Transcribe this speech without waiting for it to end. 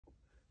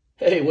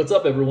Hey, what's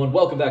up everyone?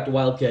 Welcome back to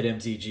Wildcat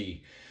MTG.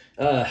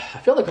 I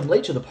feel like I'm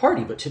late to the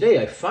party, but today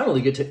I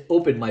finally get to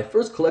open my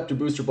first collector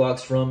booster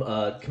box from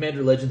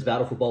Commander Legends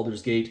Battle for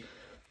Baldur's Gate.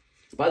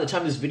 By the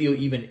time this video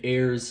even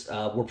airs,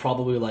 we're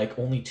probably like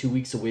only 2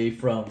 weeks away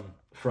from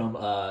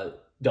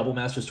Double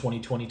Masters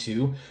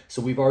 2022.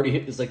 So we've already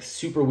hit this like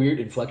super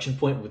weird inflection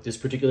point with this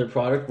particular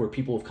product where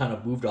people have kind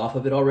of moved off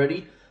of it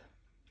already.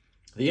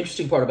 The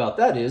interesting part about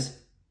that is,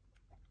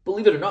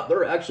 believe it or not, there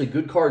are actually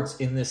good cards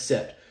in this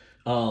set.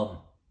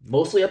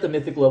 Mostly at the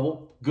mythic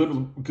level,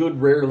 good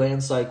rare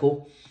land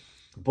cycle,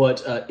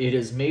 but it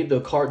has made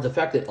the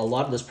fact that a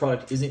lot of this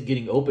product isn't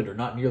getting opened or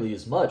not nearly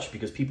as much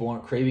because people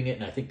aren't craving it,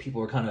 and I think people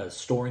are kind of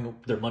storing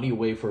their money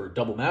away for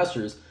Double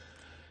Masters.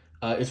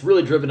 It's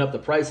really driven up the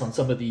price on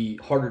some of the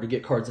harder to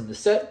get cards in the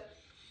set.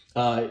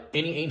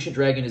 Any Ancient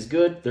Dragon is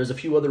good. There's a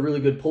few other really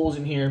good pulls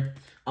in here.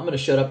 I'm gonna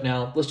shut up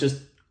now. Let's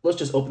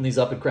just open these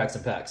up and crack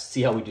some packs.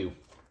 See how we do.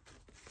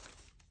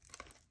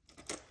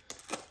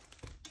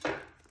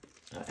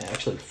 I'm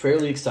actually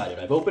fairly excited.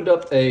 I've opened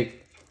up a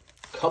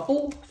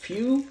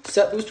few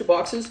set booster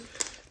boxes,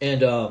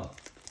 and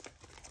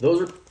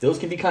those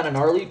can be kind of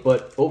gnarly,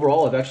 but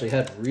overall I've actually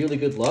had really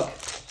good luck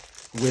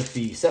with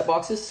the set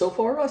boxes so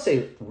far. I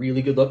say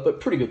really good luck,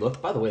 but pretty good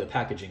luck. By the way, the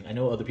packaging, I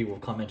know other people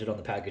have commented on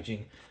the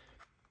packaging.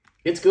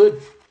 It's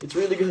good. It's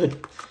really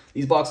good.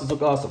 These boxes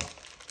look awesome.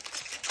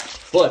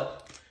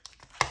 But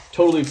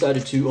totally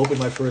excited to open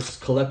my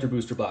first collector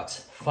booster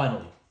box,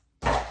 finally.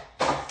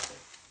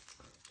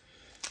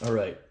 All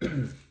right,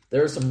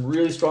 there are some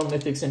really strong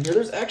mythics in here.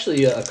 There's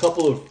actually a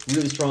couple of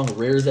really strong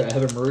rares that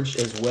have emerged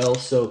as well,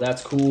 so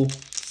that's cool.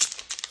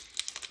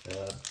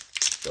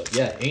 But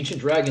yeah, Ancient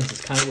Dragons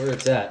is kind of where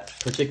it's at,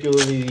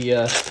 particularly the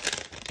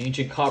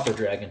Ancient Copper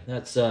Dragon.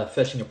 That's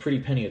fetching a pretty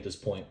penny at this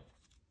point.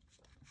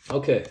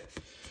 Okay,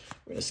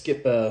 we're gonna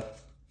skip, kind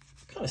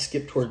of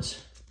skip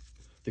towards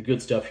the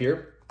good stuff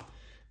here.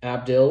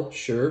 Abdel,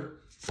 sure.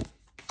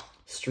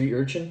 Street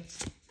Urchin.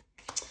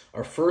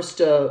 Our first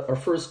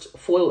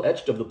foil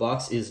etched of the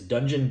box is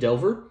Dungeon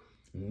Delver.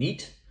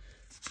 Neat.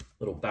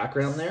 Little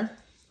background there.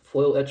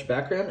 Foil etched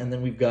background. And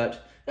then we've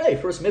got, hey,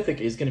 first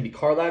mythic is going to be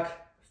Karlach,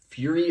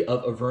 Fury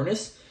of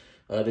Avernus.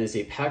 That is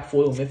a pack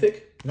foil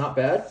mythic. Not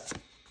bad.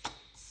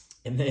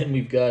 And then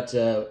we've got,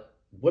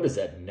 what is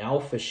that?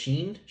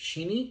 Nalfasheen?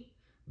 Sheeny?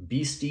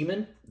 Beast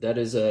Demon. That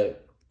is a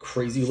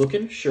crazy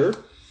looking. Sure.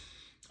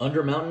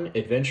 Undermountain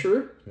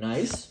Adventurer.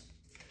 Nice.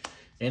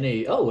 And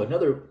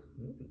another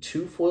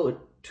two foil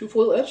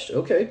etched?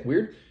 Okay,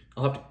 weird.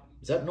 I'll have to,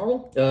 is that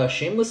normal?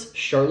 Shameless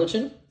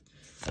Charlatan.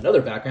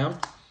 Another background.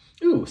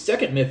 Ooh,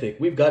 second mythic.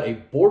 We've got a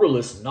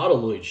borderless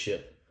Nautiloid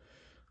ship.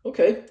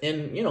 Okay,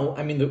 and you know,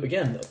 I mean,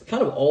 again,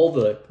 kind of all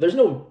there's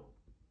no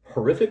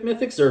horrific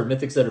mythics or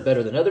mythics that are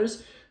better than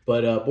others,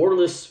 but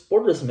borderless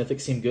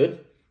mythics seem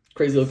good.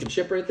 Crazy looking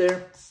ship right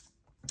there.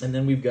 And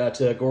then we've got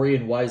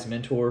Gorian Wise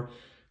Mentor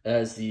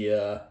as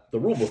the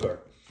rulebook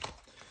art.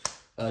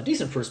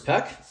 Decent first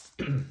pack.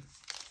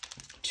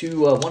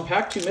 One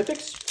pack, 2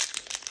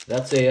 mythics.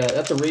 That's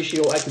a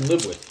ratio I can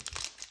live with.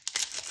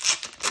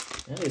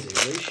 That is a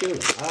ratio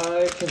that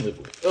I can live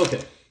with.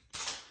 Okay,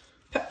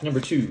 pack number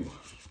 2.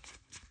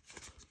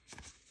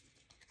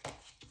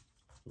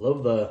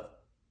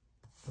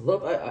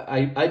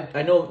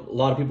 I know a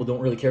lot of people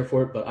don't really care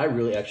for it, but I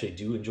really actually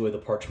do enjoy the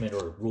parchment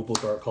or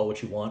rulebook art. Call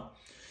what you want.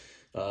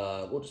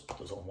 We'll just put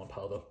those all in one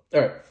pile though.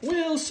 All right,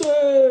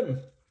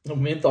 Wilson,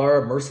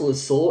 Minthar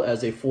Merciless Soul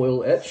as a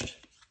foil etched.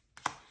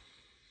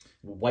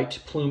 White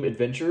Plume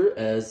Adventure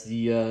as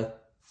the, what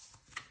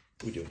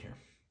are we doing here?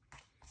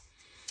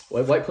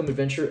 White Plume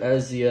Adventure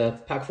as the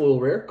pack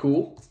foil rare.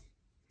 Cool.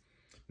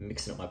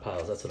 Mixing up my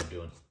piles, that's what I'm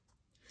doing.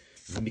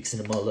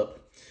 Mixing them all up.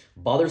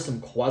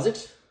 Bothersome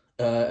Quasit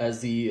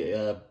as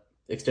the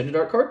extended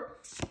art card.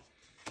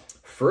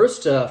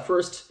 First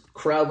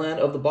Crowdland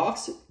of the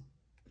box.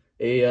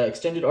 A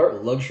extended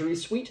art luxury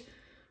suite.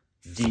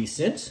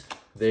 Decent.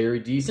 Very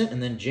decent.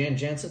 And then Jan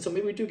Jansen. So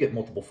maybe we do get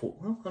multiple foil.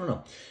 Well, I don't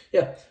know.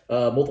 Yeah.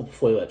 Multiple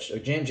foil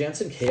etched. Jan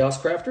Jansen,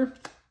 Chaos Crafter.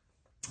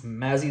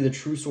 Mazzy the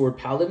True Sword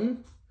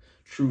Paladin.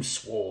 True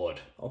Sword.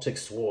 I'll take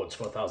swords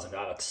for 1,000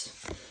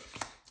 Alex.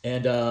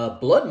 And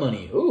Blood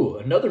Money. Ooh,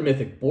 another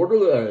mythic.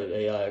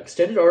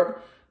 Extended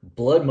art.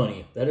 Blood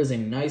Money. That is a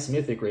nice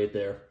mythic right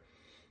there.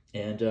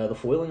 And the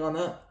foiling on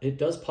that, it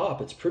does pop.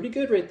 It's pretty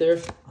good right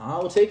there. I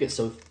will take it.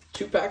 So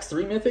 2 packs,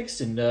 3 mythics,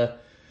 and a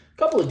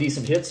couple of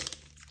decent hits.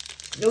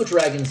 No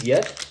dragons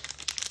yet,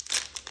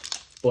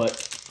 but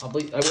I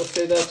will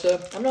say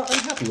that I'm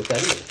happy with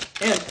that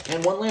either.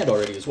 And 1 land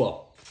already as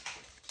well.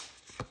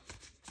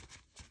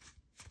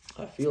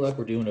 I feel like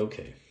we're doing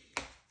okay.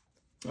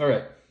 All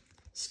right,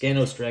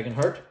 Scanos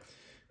Dragonheart,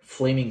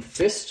 Flaming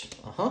Fist.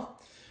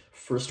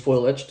 First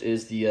foil etched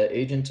is the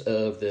Agent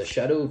of the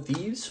Shadow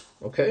Thieves.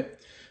 Okay,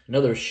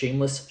 another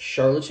Shameless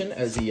Charlatan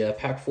as the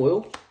pack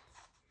foil.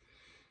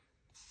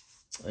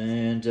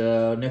 And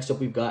next up,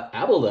 we've got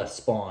Aboleth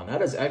Spawn.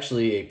 That is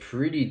actually a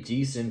pretty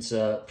decent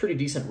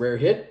rare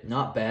hit.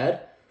 Not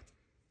bad.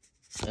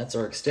 That's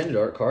our extended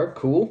art card.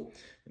 Cool.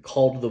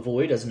 Call to the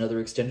Void as another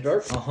extended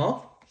art.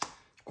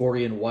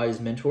 Gorian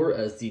Wise Mentor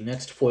as the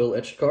next foil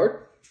etched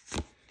card.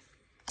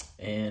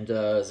 And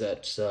is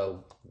that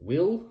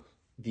Will,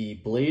 the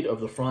Blade of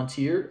the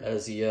Frontier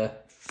as the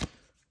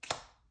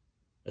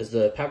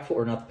pack foil,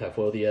 or not the pack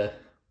foil, the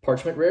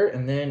parchment rare,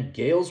 and then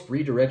Gale's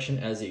Redirection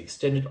as the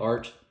extended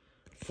art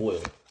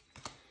foil.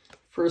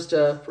 First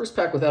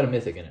pack without a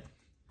mythic in it.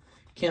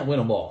 Can't win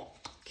them all.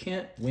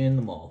 Can't win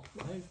them all.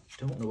 I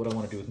don't know what I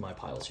want to do with my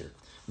piles here.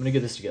 I'm gonna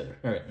get this together.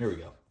 All right, there we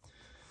go.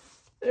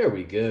 There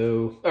we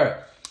go. All right,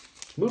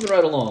 moving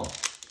right along.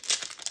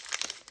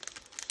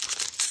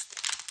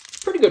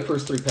 Pretty good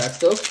first 3 packs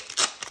though.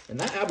 And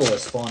that Aboleth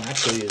spawn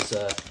actually is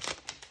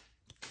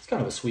it's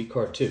kind of a sweet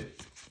card too.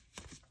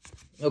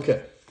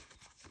 Okay.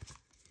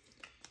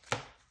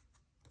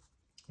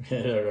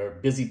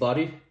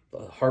 Busybody,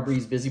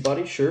 Harbury's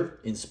Busybody, sure.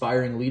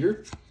 Inspiring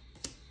Leader.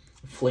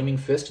 Flaming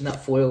Fist in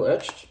that foil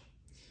etched.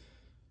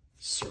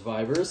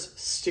 Survivors,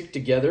 Stick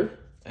Together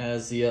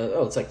as the,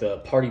 oh, it's like the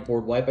party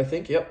board wipe, I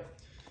think, yep.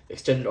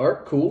 Extended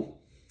art, cool.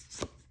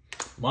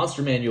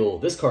 Monster Manual,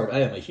 this card I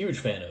am a huge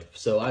fan of,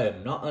 so I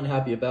am not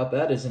unhappy about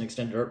that as an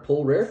extended art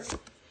pull rare.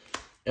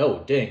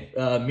 Oh, dang.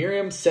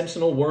 Miriam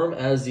Sentinel Worm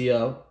as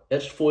the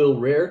etched foil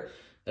rare.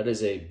 That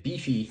is a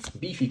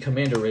beefy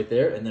commander right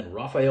there. And then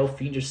Raphael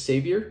Fiendish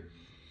Savior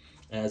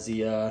as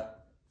the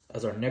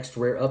as our next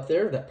rare up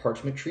there. That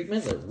parchment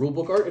treatment, that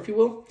rulebook art, if you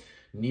will.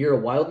 Near a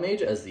Wild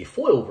Mage as the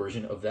foil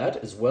version of that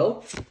as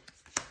well.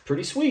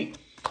 Pretty sweet.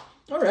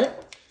 All right.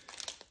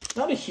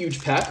 Not a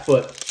huge pack,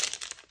 but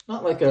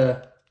not like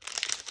a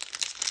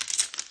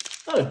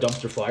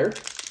dumpster fire.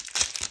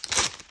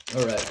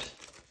 All right.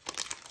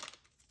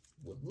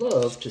 Would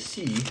love to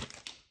see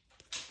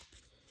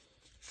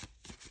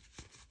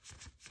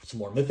some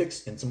more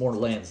mythics and some more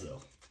lands,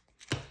 though.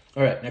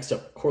 All right, next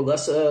up,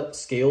 Corlessa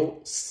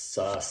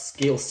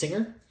Scale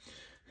Singer.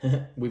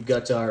 We've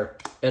got our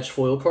etched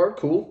foil card,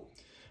 cool.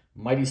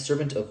 Mighty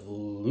Servant of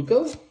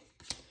Luco.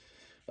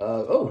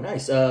 Oh,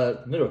 nice.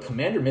 No,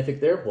 Commander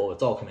mythic there. Well,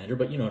 it's all Commander,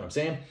 but you know what I'm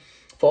saying.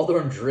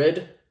 Falthorn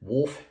Dread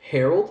Wolf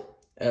Herald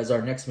as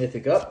our next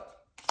mythic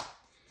up.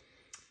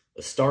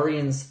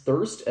 Astarian's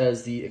Thirst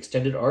as the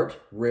extended art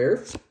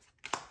rare.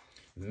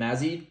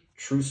 Mazzy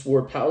True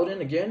Sword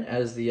Paladin again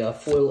as the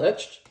foil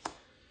etched.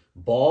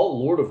 Ball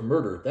Lord of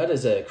Murder. That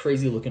is a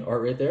crazy looking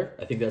art right there.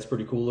 I think that's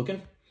pretty cool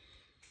looking.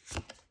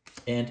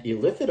 And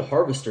Illithid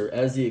Harvester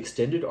as the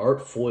extended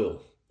art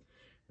foil.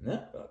 And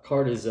that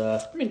card is,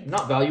 I mean,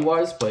 not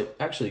value-wise, but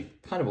actually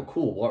kind of a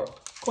cool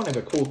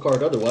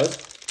card otherwise.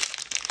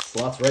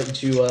 Slots right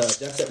into a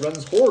deck that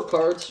runs horror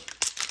cards.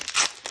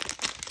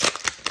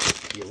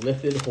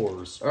 Illithid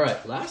Horrors. All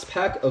right, last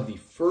pack of the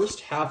first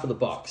half of the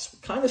box.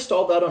 Kind of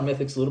stalled out on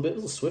Mythics a little bit.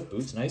 Little Swift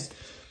Boots, nice.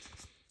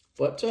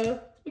 But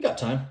we got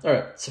time. All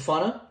right,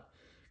 Safana,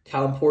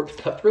 Kalimport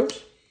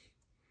Cutthroat,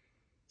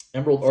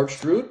 Emerald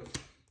Archdruid.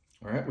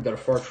 All right, we got a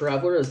Far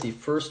Traveler as the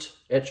first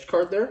etched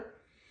card there.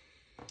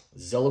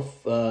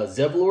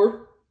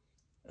 Zevlor,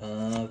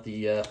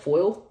 the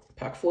foil,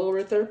 pack foil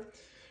right there.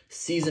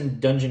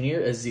 Seasoned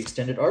Dungeoneer as the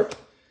extended art.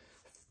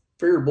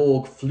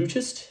 Firbolg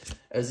Flutist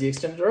as the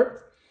extended art.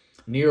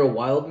 Near a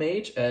Wild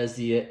Mage as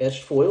the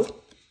etched foil.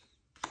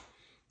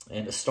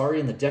 And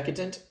Astarian the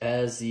Decadent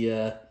as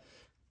the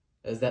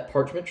as that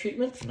parchment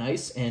treatment.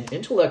 Nice. And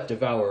Intellect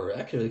Devourer.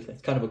 Actually,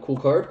 kind of a cool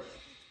card.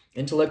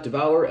 Intellect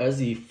Devourer as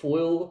the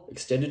foil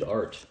extended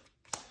art.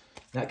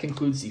 That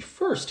concludes the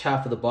first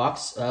half of the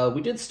box.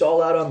 We did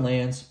stall out on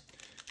lands.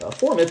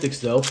 4 mythics,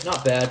 though.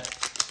 Not bad.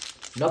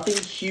 Nothing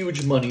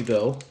huge money,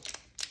 though.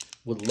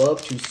 Would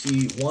love to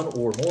see 1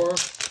 or more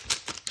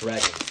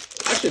dragons.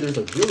 Actually, there's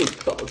a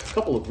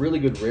couple of really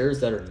good rares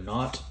that are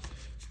not,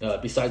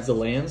 besides the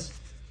lands,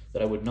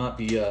 that I would not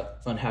be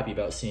unhappy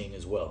about seeing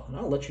as well. And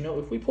I'll let you know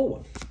if we pull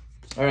one.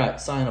 All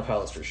right, Scion of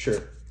Halaster,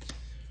 sure.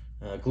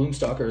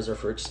 Gloomstalker is our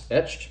first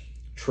etched.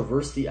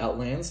 Traverse the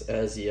Outlands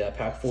as the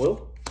pack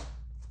foil.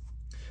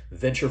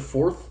 Venture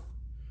Forth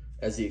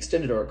as the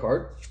extended art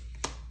card.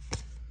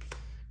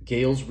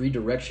 Gale's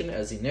Redirection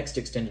as the next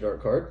extended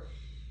art card.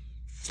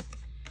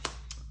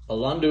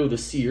 Alando the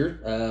Seer,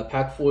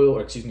 pack foil,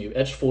 or excuse me,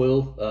 etched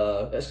foil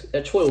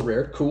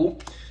rare, cool.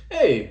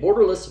 Hey,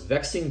 Borderless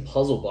Vexing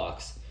Puzzle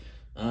Box.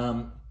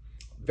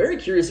 Very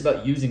curious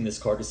about using this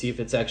card to see if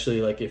it's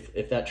actually, like,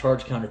 if that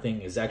charge counter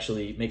thing is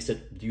actually makes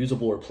it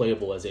usable or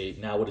playable as a,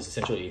 now what is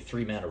essentially a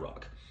 3-mana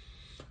rock.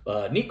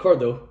 Neat card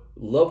though,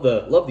 love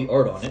the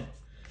art on it.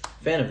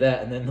 Fan of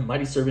that. And then the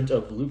Mighty Servant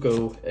of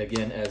Luco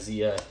again as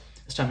the,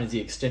 this time is the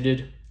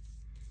extended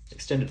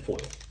foil.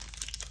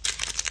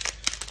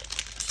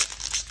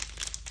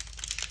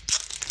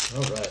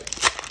 All right.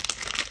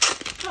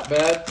 Not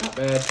bad, not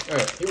bad. All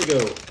right, here we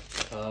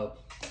go.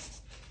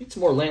 Need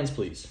some more lands,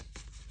 please.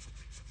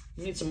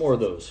 Need some more of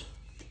those.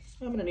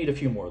 I'm going to need a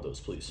few more of those,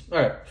 please. All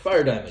right,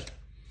 Fire Diamond.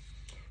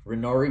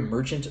 Renari,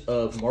 Merchant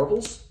of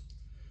Marvels.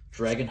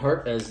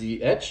 Dragonheart as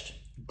the etched.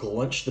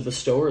 Glunch the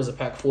Bestower as a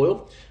pack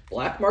foil.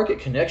 Black Market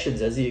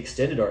Connections as the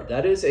extended art.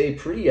 That is a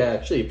pretty,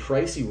 actually a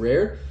pricey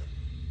rare.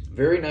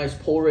 Very nice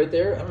pull right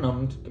there. I don't know,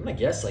 I'm going to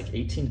guess like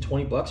 18 to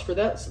 20 bucks for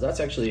that. So that's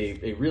actually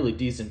a really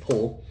decent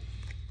pull.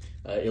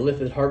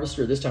 Illithid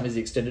Harvester, this time is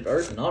the extended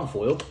art,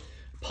 non-foil.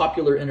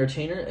 Popular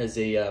Entertainer as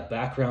a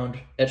background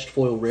etched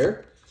foil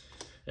rare.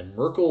 And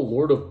Merkle,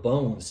 Lord of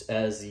Bones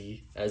as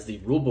the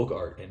rulebook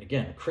art. And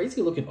again,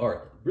 crazy looking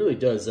art. It really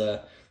does.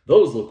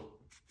 Those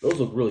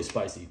look really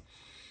spicy.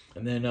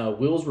 And then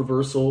Will's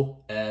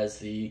Reversal as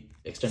the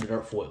extended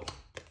art foil.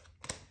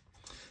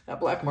 That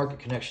Black Market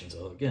Connections,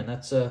 though, again,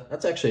 that's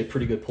actually a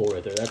pretty good pull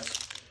right there.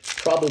 That's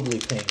probably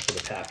paying for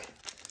the pack.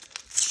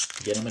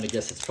 Again, I'm going to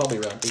guess it's probably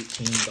around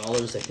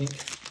 $18, I think.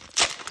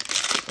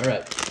 All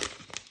right.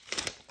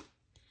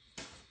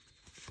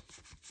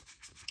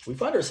 We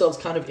find ourselves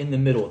kind of in the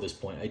middle at this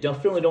point. I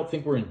definitely don't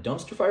think we're in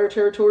dumpster fire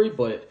territory,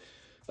 but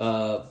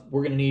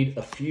we're going to need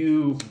a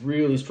few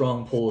really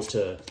strong pulls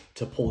to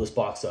pull this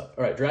box up.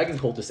 All right, Dragon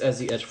Cultist as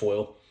the edge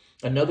foil.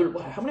 Another,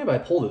 how many have I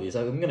pulled of these?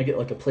 I'm going to get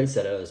like a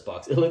playset out of this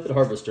box. Illithid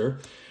Harvester.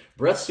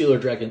 Breathstealer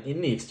Dragon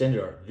in the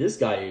extended art. This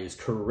guy is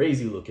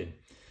crazy looking.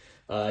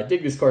 I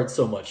dig this card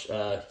so much.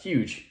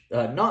 Huge.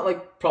 Not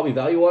like probably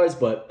value-wise,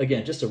 but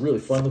again, just a really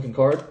fun-looking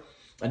card.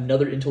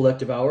 Another Intellect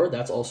Devourer.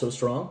 That's also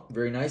strong.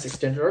 Very nice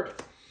extended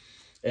art.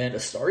 And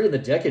Astarion the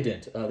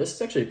Decadent. This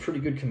is actually a pretty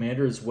good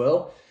commander as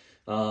well.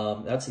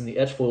 That's in the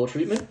edge foil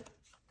treatment.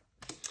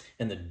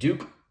 And the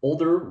Duke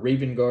Older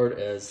Raven Guard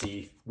as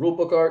the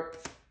rulebook art.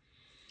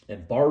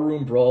 And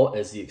Barroom Brawl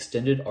as the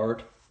extended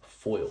art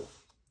foil.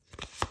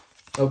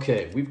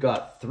 Okay, we've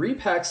got 3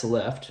 packs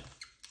left.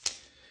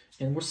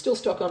 And we're still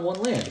stuck on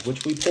 1 land,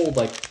 which we pulled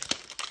like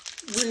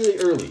really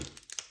early.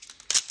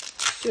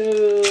 So,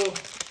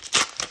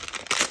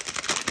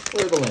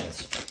 where are the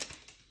lands?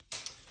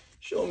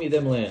 Show me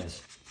them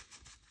lands.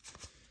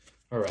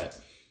 All right.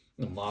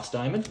 Moss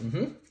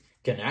Diamond.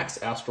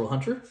 Ganax, Astral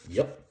Hunter.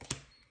 Yep.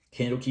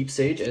 Candlekeep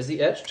Sage as the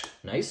etched.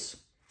 Nice.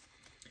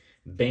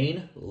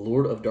 Bane,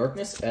 Lord of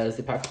Darkness as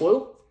the pack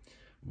foil.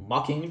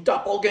 Mocking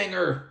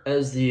Doppelganger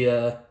as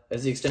the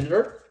extended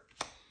art.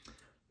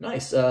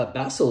 Nice.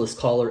 Basilisk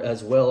Collar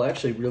as well.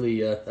 Actually,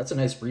 really, that's a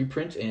nice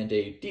reprint and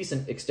a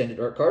decent extended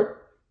art card.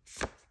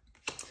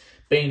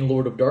 Bane,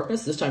 Lord of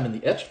Darkness, this time in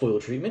the etched foil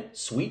treatment.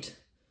 Sweet.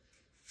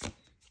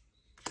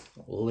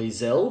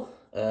 Lae'zel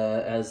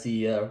as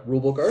the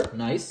rulebook art.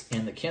 Nice.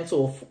 And the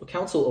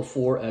Council of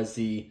Four as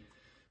the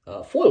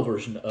foil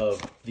version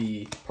of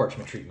the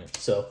parchment treatment.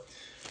 So,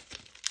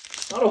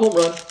 not a home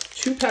run.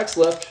 2 packs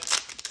left.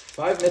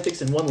 5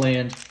 mythics and 1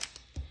 land.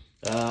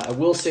 I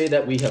will say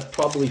that we have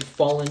probably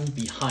fallen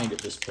behind at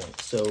this point.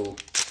 So,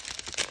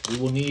 we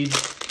will need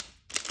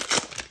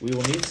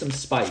some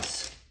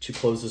spice to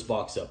close this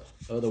box up.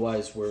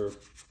 Otherwise, we're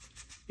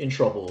in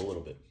trouble a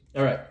little bit.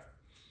 All right.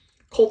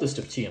 Cultist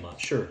of Tiamat,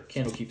 sure.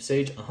 Candlekeep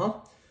Sage,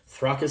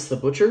 Thrakus the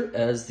Butcher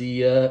as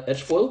the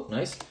edge foil,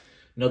 nice.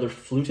 Another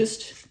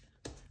Flutist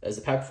as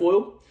the pack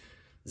foil.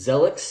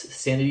 Zelix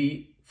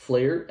Sanity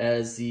Flare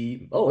as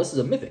the, oh, this is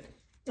a mythic.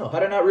 Oh, how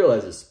did I not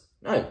realize this?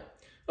 Nice.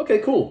 Okay,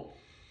 cool.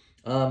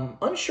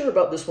 Unsure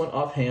about this one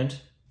offhand,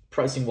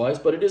 pricing-wise,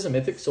 but it is a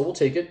mythic, so we'll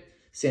take it.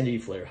 Sanity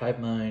Flare, Hive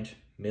Mind,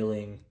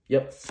 Milling,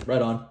 yep,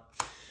 right on.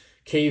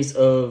 Caves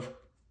of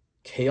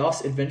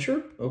Chaos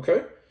Adventure,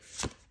 okay.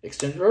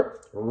 Extended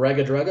art,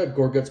 Ragadraga,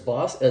 Gorgut's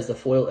Boss as the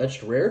foil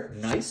etched rare,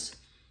 nice.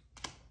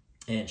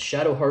 And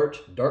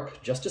Shadowheart,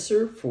 Dark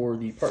Justicer for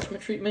the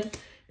parchment treatment.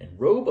 And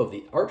Robe of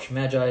the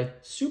Archmagi,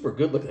 super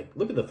good.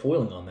 Look at the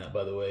foiling on that,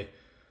 by the way.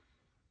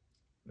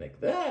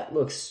 Like, that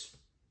looks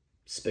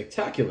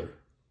spectacular.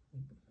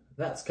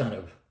 That's kind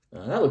of,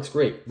 that looks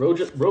great. Robe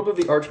of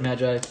the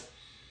Archmagi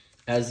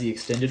as the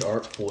extended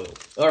art foil.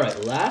 All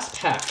right, last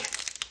pack.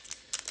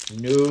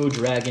 No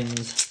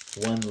dragons,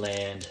 1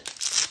 land.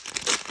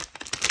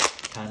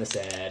 Kind of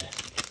sad.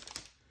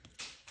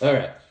 All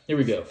right, here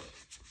we go.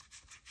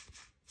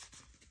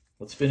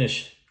 Let's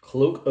finish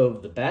Cloak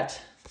of the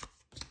Bat.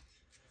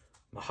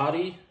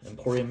 Mahadi,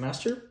 Emporium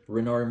Master.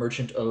 Renari,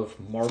 Merchant of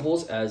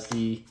Marvels as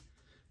the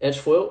edge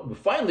foil. We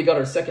finally got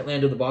our second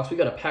land of the box. We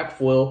got a pack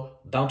foil,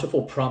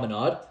 Bountiful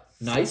Promenade.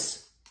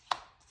 Nice.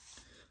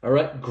 All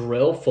right,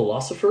 Grell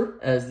Philosopher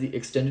as the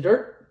extended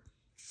art.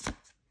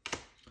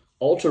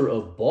 Altar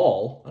of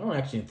Baal. I don't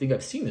actually think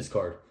I've seen this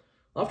card.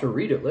 I'll have to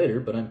read it later,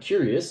 but I'm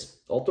curious.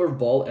 Altar of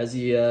Baal as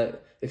the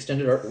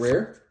extended art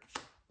rare.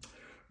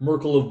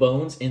 Merkle of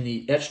Bones in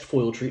the etched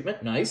foil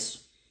treatment.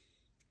 Nice.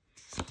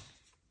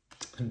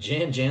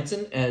 Jan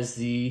Jansen as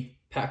the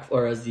pack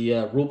or as the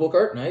rulebook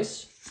art.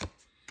 Nice.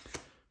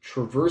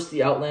 Traverse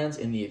the Outlands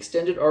in the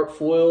extended art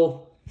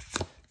foil.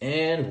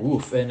 And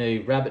woof, and a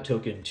rabbit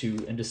token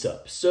to end us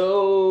up.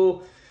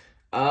 So,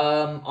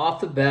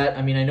 off the bat,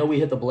 I mean, I know we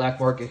hit the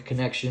black market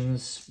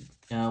connections.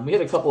 We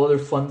had a couple other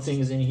fun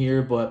things in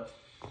here, but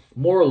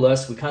more or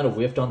less, we kind of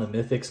whiffed on the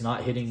mythics,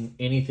 not hitting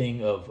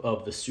anything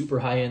of the super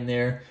high end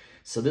there.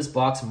 So this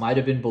box might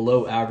have been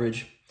below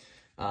average.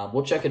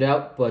 We'll check it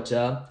out, but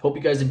hope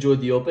you guys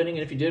enjoyed the opening.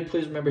 And if you did,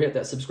 please remember to hit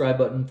that subscribe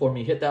button for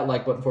me, hit that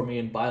like button for me,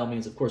 and by all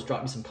means, of course,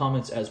 drop me some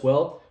comments as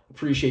well.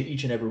 Appreciate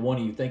each and every one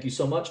of you. Thank you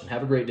so much, and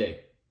have a great day.